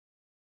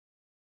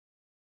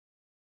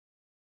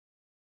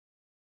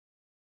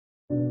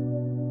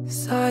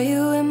Saw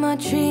you in my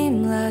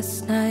dream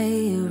last night.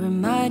 You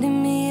reminded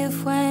me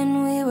of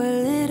when we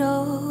were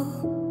little.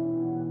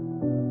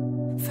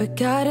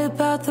 Forgot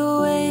about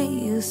the way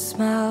you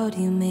smiled.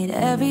 You made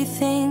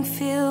everything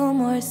feel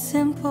more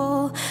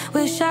simple.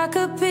 Wish I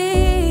could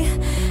be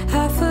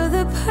half of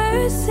the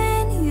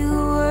person you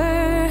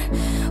were.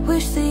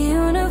 Wish the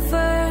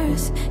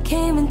universe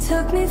came and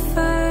took me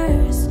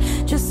first.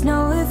 Just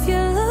know if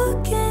you're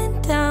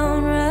looking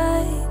down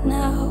right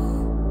now,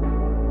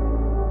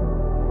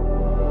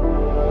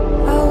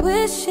 I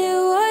wish it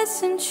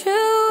wasn't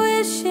true,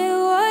 wish it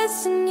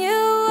wasn't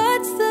you.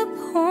 What's the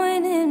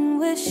point in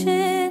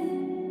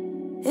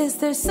wishing? Is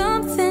there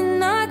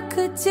something I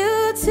could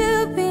do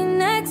to be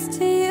next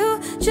to you?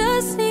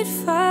 Just need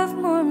 5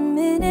 more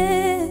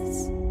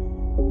minutes.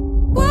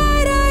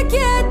 Why'd I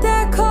get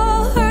that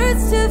call?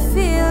 Hurts to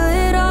feel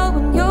it all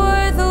when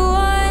you're the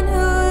one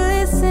who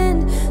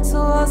listened. So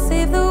I'll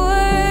save the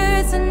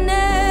words I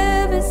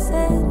never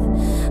said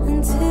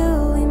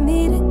until we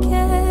meet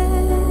again.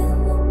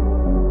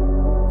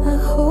 I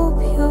hope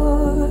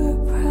you're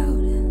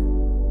proud.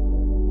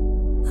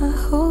 I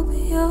hope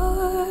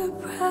you're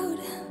proud.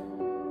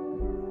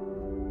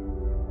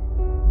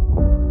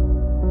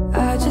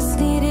 I just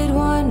needed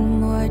one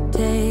more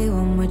day,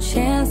 one more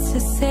chance to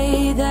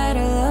say that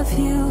I love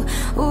you.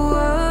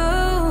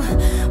 Whoa,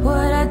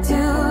 what I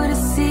do to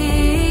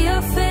see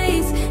your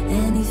face,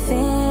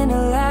 anything to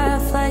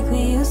laugh like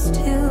we used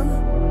to.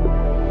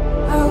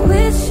 I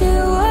wish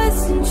it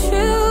wasn't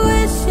true,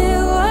 wish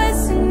it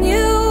wasn't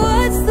you.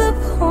 What's the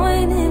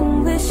point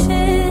in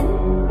wishing?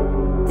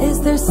 Is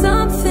there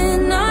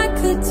something I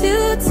could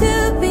do to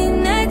be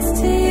next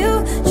to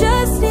you?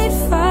 Just need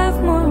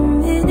 5 more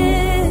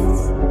minutes.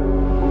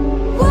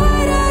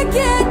 Why'd I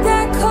get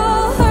that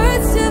call?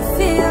 Hurts to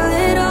feel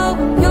it all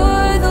when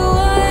you're the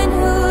one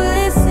who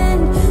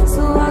listened.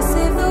 So I'll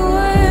save the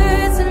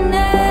words I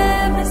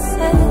never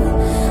said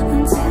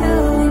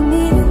until we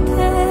meet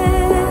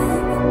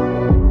again.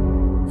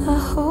 I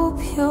hope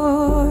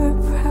you're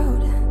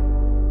proud.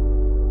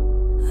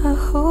 I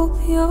hope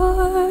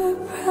you're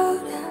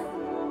proud.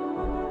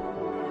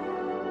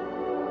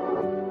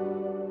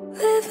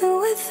 Living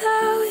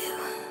without you,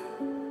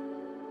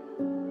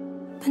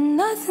 but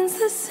nothing's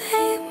the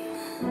same.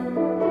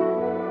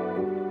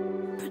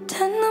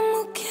 Pretend I'm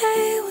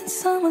okay when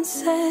someone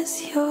says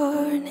your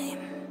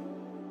name.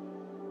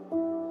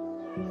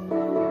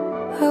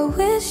 I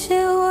wish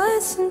it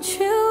wasn't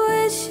true,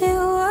 wish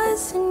it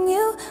wasn't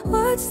you.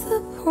 What's the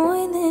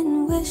point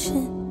in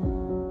wishing?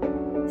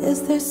 Is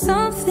there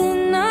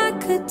something I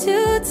could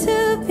do to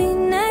be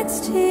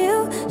next to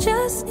you?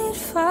 Just need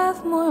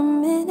 5 more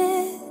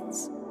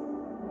minutes.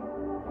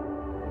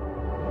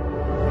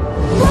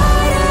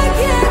 Why'd I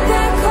get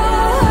that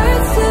call?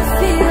 Hurts to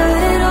feel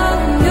it all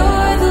when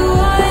you're the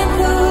one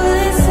who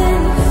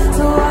listened.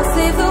 So I'll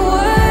save the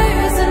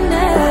words I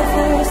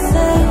never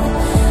said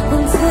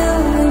until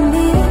we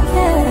meet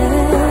again.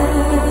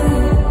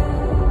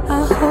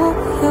 I hope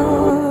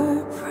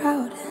you're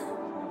proud.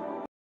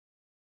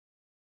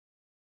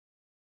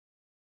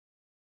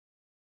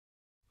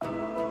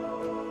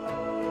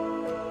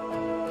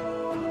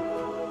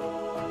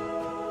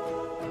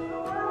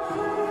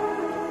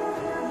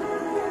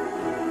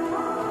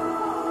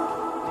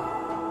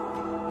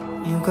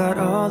 You got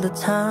all the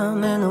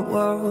time in the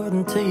world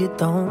until you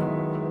don't.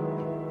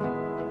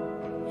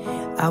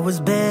 I was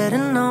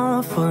betting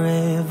on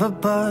forever,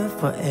 but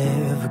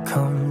forever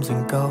comes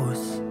and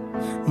goes.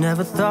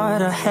 Never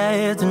thought I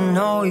had to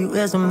know you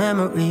as a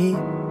memory.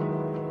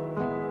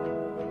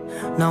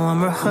 Now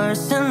I'm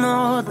rehearsing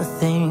all the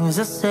things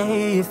I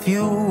say if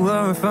you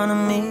were in front of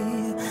me.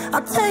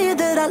 I'll tell you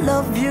that I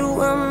love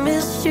you, I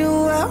miss you,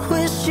 I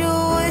wish you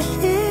were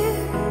here.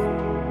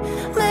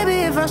 Maybe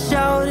if I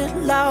shout it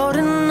loud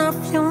enough,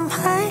 you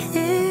might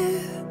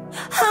hear.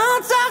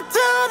 I'll talk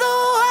to the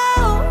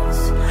walls,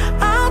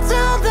 I'll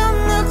tell them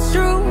the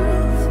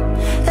truth.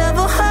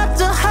 Ever heart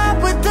to heart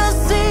with the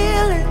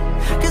ceiling,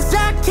 'cause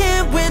I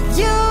can't with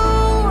you.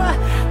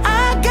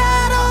 I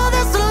got all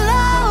this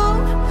love,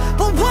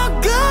 but what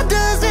good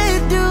does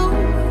it do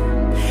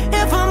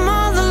if I'm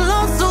all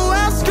alone? So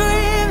I'll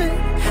scream it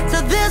to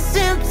this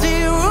empty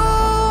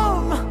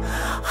room,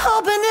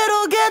 hoping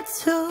it'll get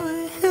to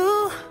you.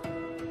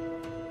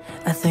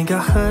 I think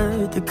I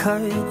heard the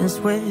curtains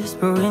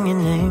whispering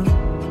your name,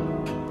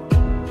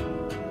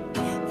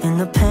 and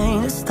the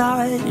pain that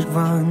started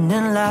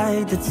running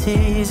like the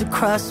tears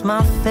across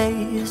my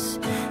face.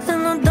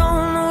 And I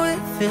don't know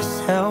if it's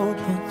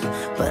helping,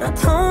 but I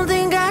don't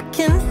think I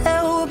can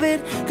help it,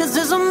 'cause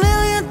there's a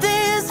million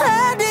things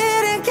I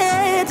didn't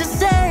care to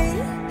say.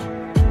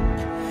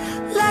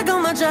 Like how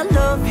much I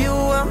love you,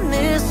 I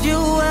miss you,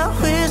 I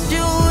wish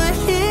you were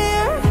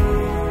here.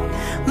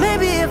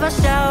 Maybe if I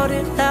shout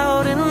it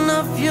loud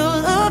enough,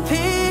 you'll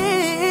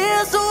appear.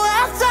 So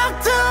I'll talk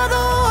to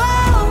the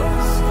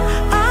walls,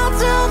 I'll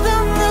tell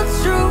them the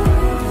truth.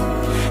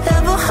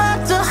 Ever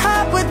heart to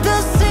heart with the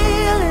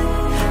ceiling,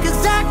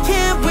 'cause I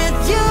can't with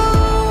you.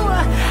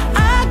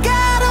 I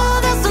got all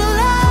this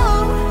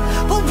love,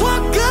 but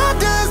what good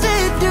does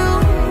it do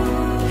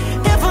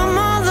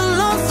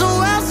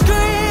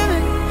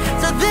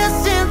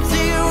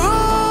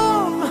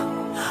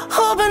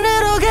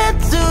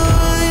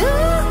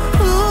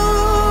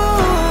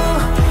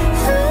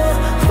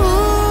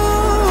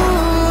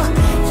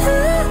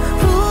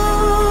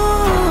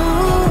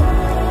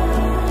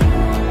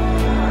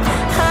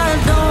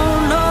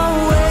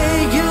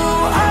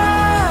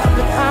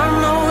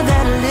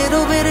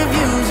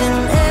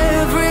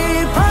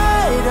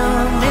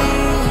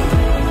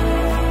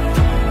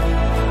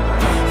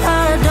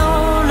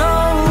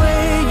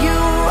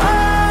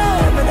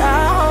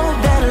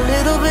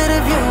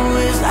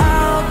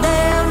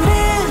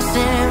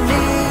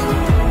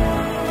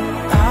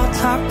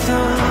talk to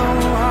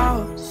the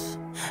walls,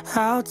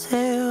 I'll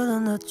tell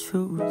them the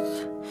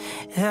truth.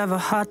 Have a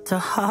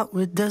heart-to-heart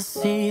with the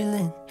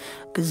ceiling,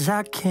 'cause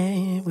I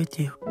can't with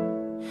you.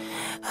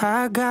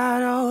 I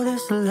got all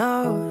this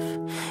love,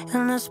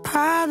 and there's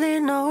probably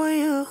no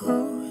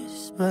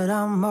use, but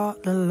I'm all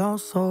alone,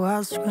 so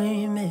I'll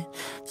scream it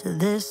to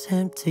this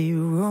empty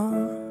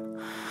room,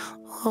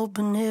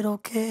 hoping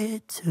it'll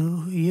get to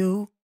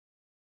you.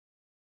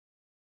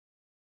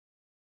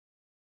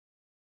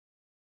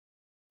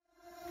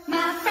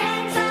 My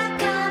friends all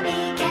call me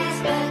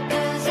Casper,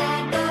 'cause I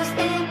ghost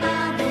them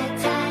all the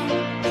time.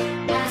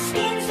 My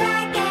skin's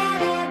like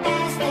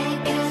alabaster,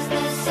 'cause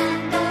the sun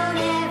don't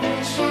ever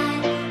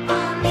shine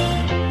on me.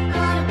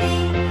 I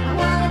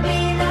wanna be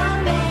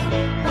lonely.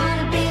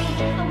 Wanna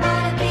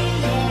be,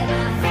 yeah.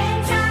 My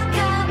friends all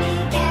call me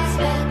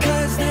Casper,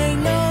 'cause they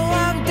know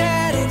I'm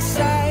dead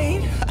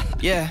inside.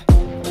 Yeah,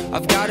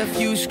 I've got a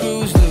few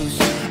screws loose,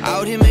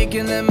 out here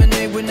making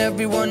lemonade when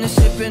everyone is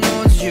sipping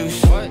orange juice.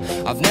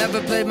 I've never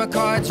played my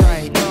cards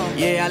right,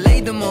 yeah, I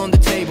laid them on the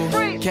table,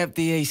 kept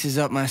the aces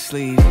up my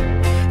sleeve.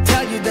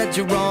 Tell you that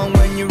you're wrong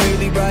when you're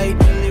really right.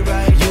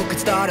 You could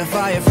start a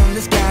fire from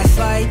this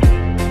gaslight.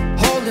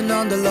 Holding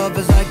on to love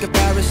is like a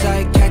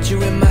parasite, catch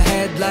you in my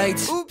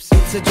headlights. Oops,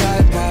 it's a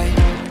drive-by.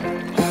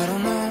 I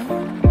don't know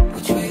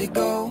which way to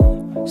go,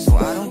 so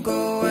I don't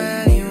go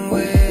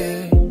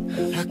anywhere.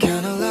 I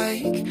kinda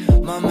like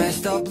my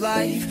messed up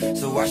life,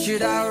 so why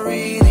should I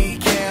really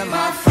care?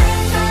 My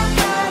friends all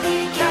call me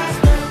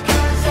Casper,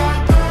 'cause I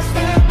ghost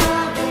them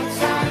all the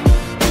time.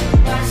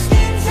 My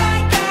skin's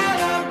like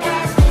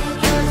alabaster,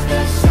 'cause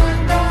the sun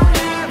don't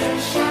ever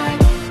shine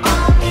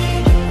on me.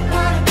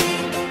 Wanna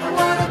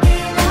be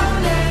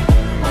lonely.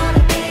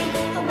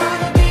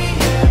 Wanna be,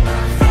 yeah.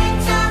 My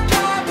friends all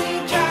call me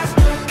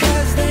Casper,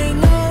 'cause they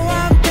know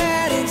I'm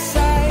dead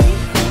inside.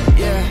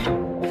 Yeah,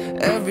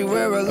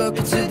 everywhere I look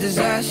it's a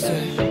disaster.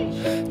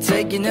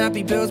 Taking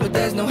happy pills, but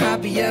there's no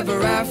happy ever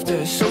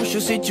after.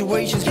 Social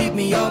situations keep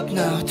me up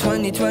now.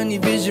 20/20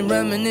 vision,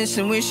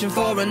 reminiscing, wishing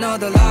for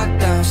another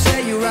lockdown. Say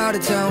you're out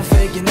of town,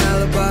 faking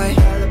alibi.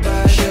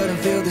 Shouldn't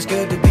feel this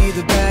good to be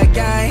the bad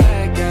guy.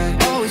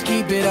 Always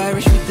keep it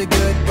Irish with the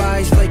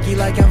goodbyes, flaky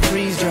like I'm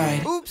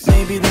freeze-dried. Oops,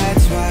 maybe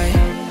that's why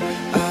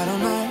I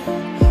don't know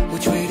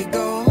which way to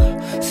go,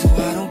 so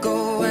I don't go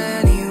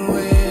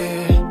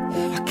anywhere.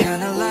 I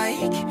kinda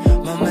like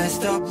my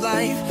messed up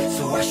life,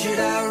 so why should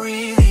I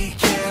really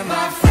care?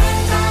 My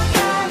friends all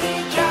call me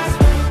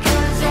Casper,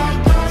 'cause I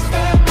ghost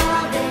them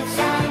all the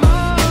time.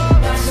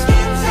 My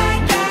skin's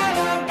like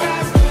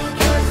alabaster,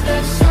 'cause the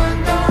sun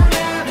don't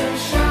ever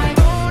shine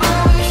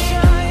on me.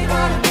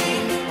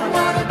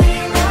 Wanna be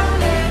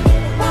lonely.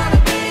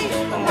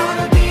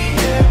 Wanna be,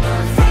 yeah. My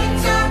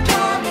friends all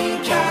call me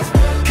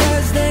Casper,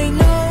 'cause they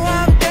know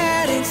I'm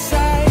dead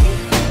inside.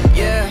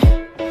 Yeah,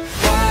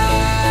 why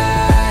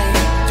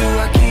do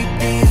I keep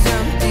these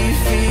empty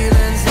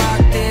feelings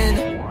locked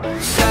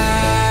inside,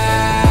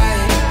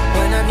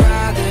 when I'd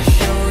rather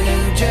show you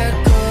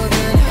Jekyll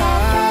than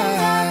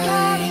Hyde?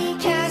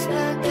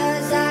 Casper,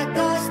 'cause I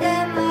ghost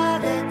them all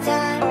the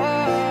time.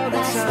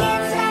 My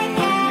skin's like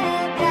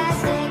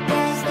alabaster,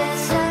 'cause the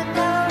sun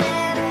don't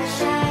ever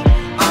shine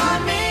on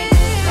me.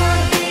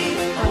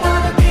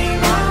 Wanna be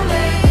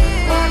lonely.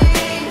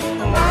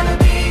 Wanna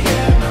be,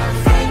 yeah. My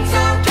friends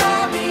all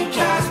call me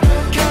Casper,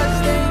 'Cause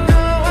they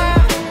know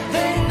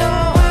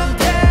I'm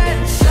dead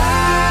inside.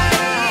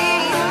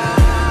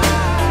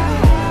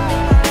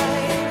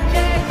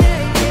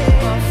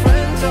 My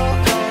friends all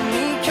call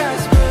me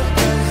Casper,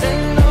 'cause they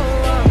know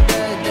I'm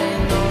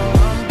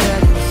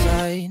dead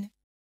inside.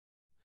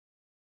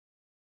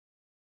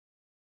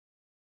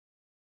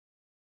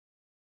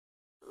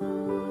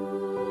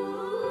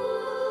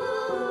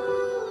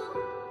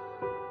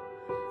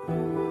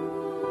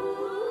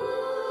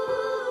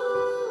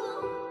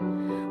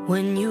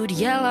 When you'd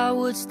yell, I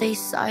would stay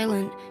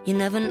silent. You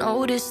never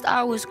noticed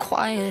I was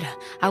quiet.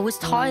 I was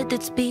taught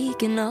that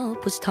speaking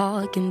up was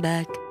talking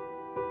back.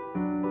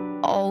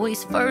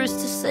 Always first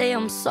to say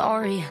I'm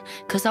sorry,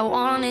 'cause I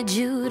wanted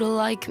you to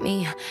like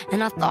me,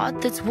 and I thought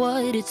that's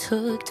what it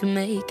took to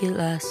make it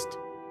last.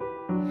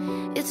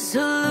 It's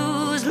a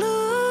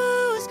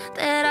lose-lose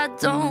that I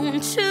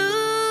don't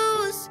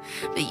choose,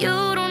 but you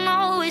don't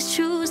always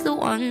choose the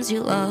ones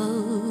you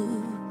love.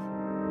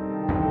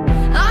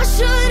 I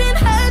shouldn't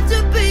have to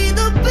be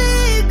the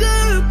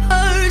bigger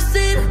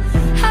person.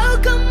 How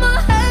come I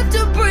have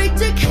to break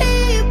to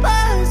keep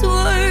us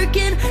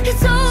working?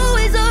 It's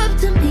always up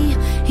to me,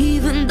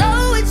 even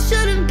though it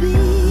shouldn't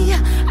be.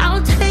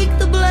 I'll take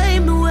the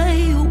blame the way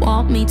you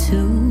want me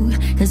to,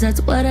 'cause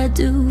that's what I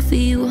do for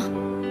you.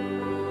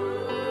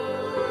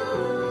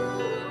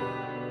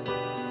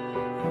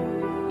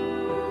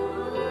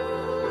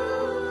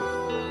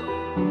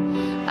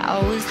 I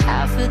was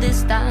half of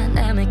this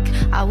dynamic.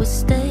 I was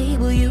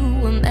stable, you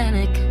were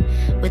manic.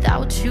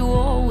 Without you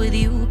or with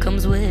you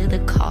comes with a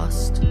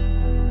cost.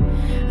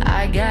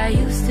 I got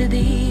used to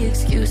the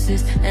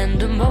excuses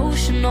and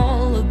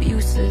emotional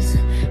abuses.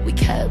 We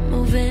kept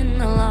moving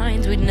the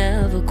lines we'd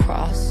never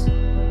cross.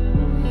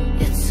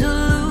 It's a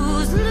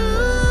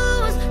lose-lose.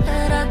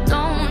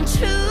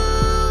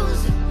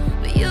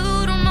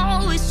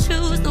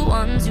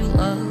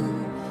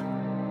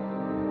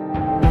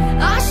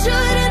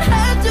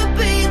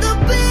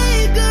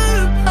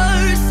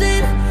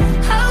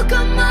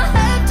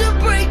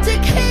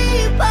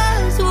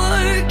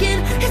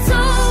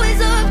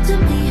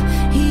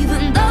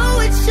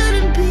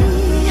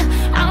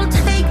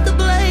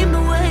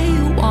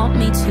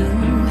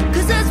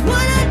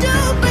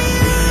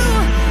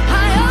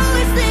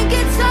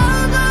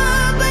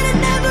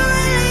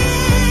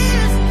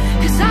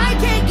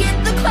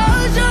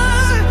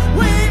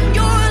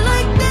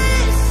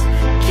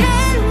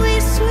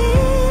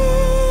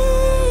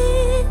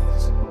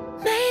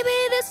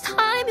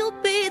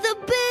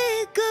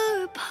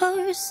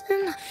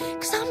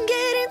 'cause I'm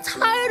getting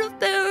tired of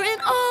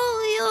bearing all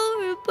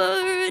your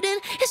burden.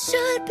 It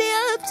should be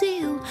up to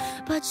you,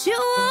 but you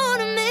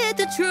won't admit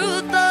the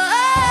truth.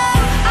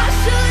 I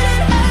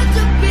shouldn't have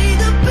to be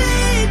the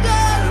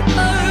bigger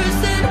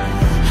person.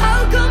 How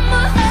come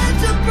I had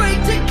to break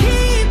to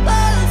keep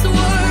us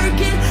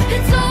working?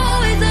 It's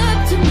always up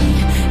to me,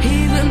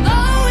 even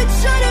though it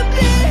shouldn't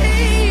be.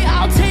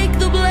 I'll take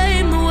the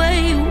blame the way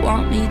you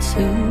want me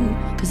to,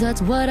 'cause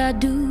that's what I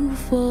do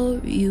for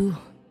you.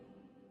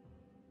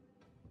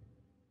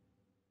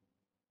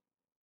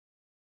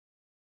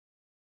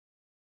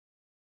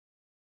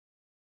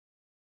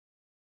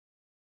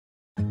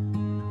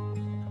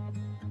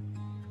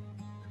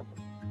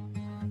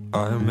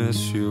 I miss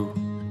you.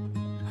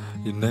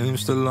 Your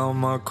name's still on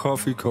my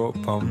coffee cup.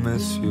 I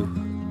miss you.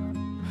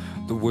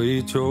 The way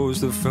you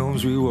chose the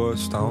films we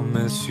watched. I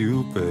miss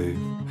you, babe.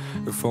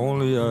 If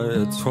only I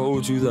had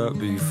told you that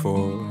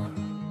before,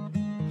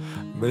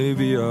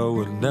 maybe I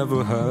would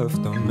never have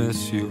to miss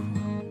you.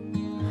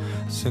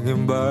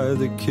 Singing by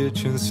the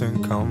kitchen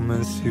sink, I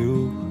miss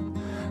you.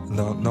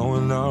 Not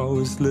knowing I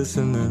was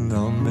listening,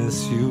 I miss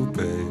you,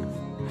 babe.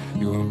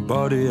 You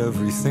embody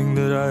everything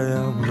that I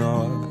am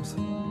not,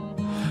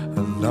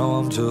 and now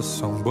I'm just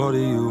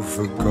somebody you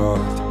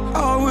forgot.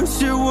 I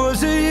wish it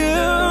was a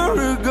year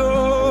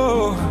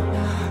ago.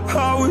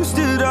 I wish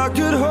that I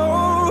could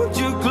hold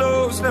you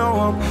close. Now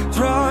I'm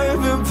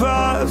driving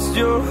past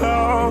your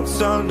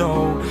house. I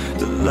know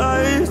the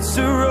lights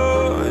are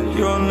on,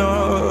 you're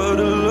not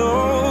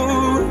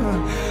alone.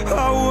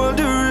 I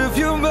wonder if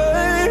you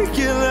make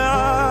it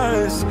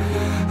last.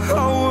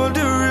 I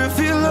wonder if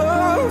he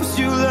loves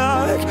you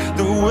like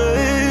the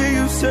way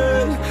you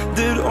said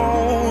that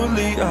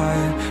only I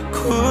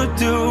could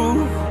do.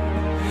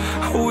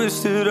 I wish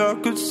that I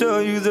could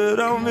tell you that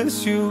I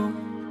miss you.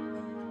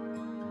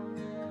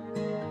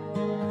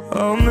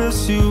 I miss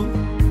you.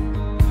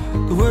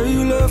 The way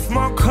you left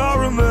my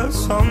car a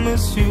mess, I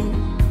miss you.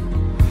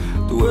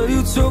 The way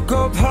you took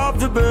up half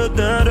the bed,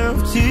 that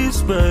empty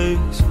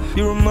space.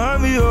 You remind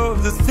me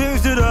of the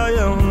things that I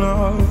am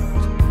not,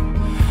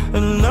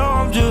 and now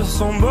I'm just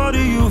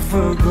somebody you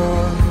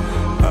forgot.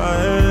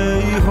 I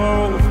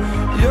hope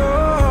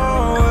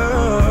you're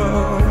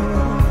well.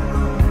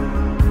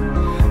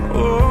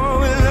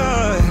 Oh, and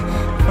I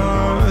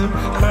can't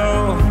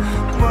help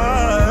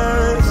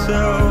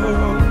myself.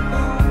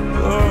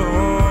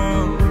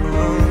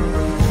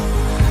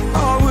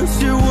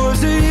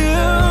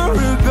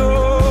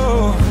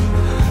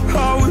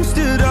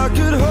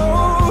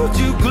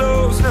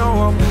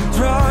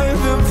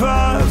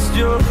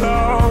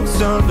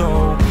 I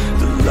know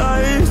the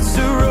lights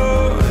are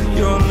on,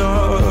 you're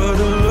not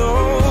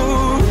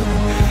alone.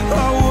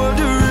 I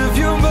wonder if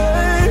you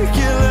make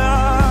it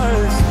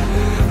last.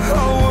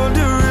 I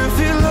wonder if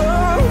he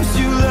loves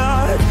you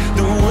like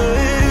the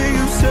way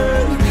you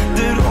said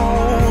that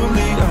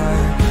only I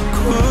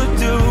could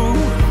do.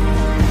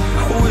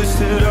 I wish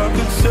that I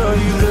could tell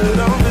you that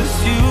I miss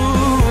you.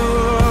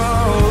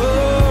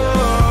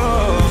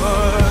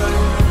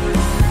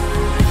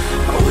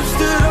 I wish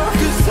that I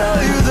could tell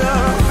you that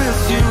I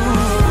miss you.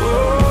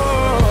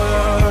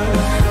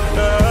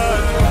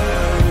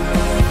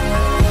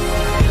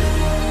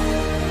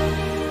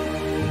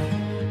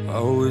 I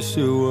wish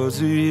it was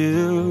a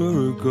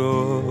year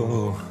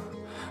ago.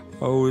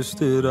 I wish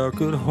that I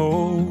could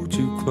hold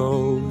you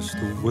close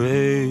the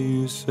way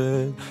you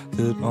said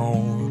that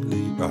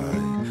only I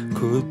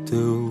could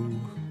do.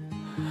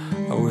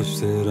 I wish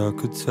that I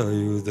could tell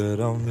you that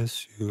I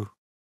miss you.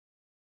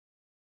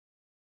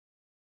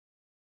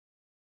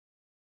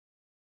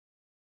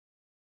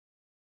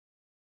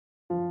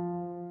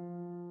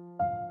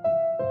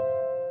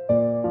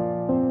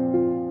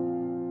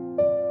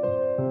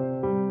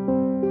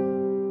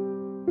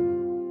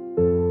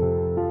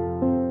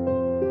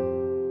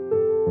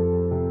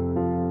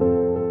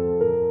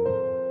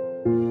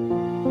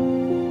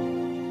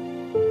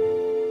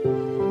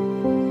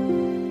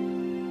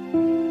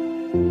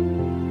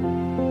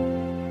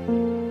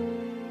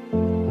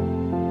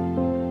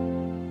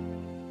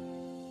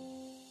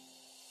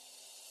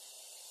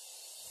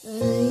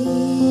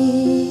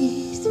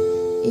 Faith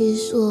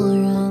is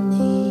what I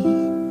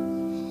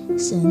need,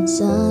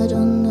 since I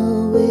don't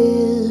know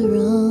where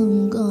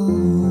I'm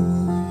going.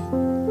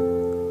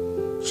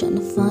 Trying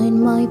to find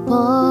my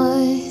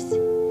path,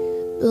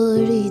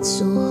 but it's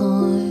so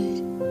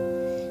hard.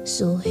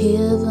 So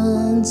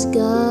heavens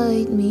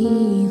guide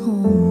me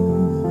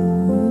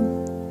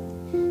home.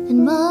 And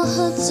my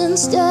heart's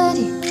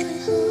unsteady,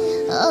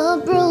 a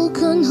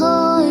broken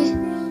heart.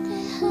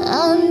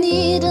 I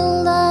need a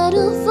light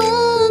to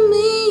find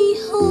me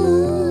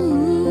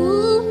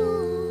home.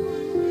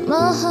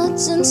 My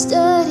heart's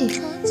unsteady,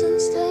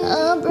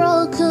 a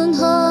broken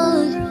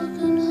heart.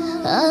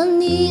 I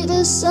need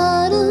a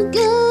sign to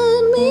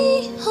guide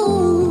me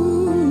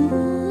home.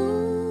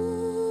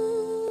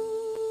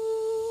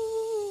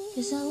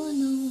 'Cause I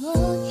wanna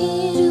walk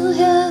into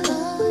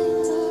heaven,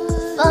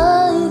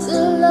 find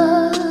the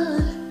love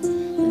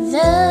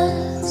that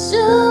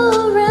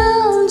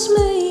surrounds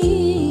me,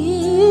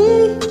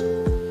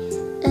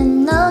 and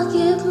not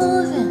give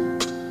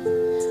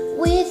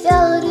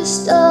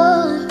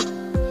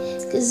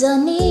a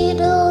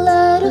needle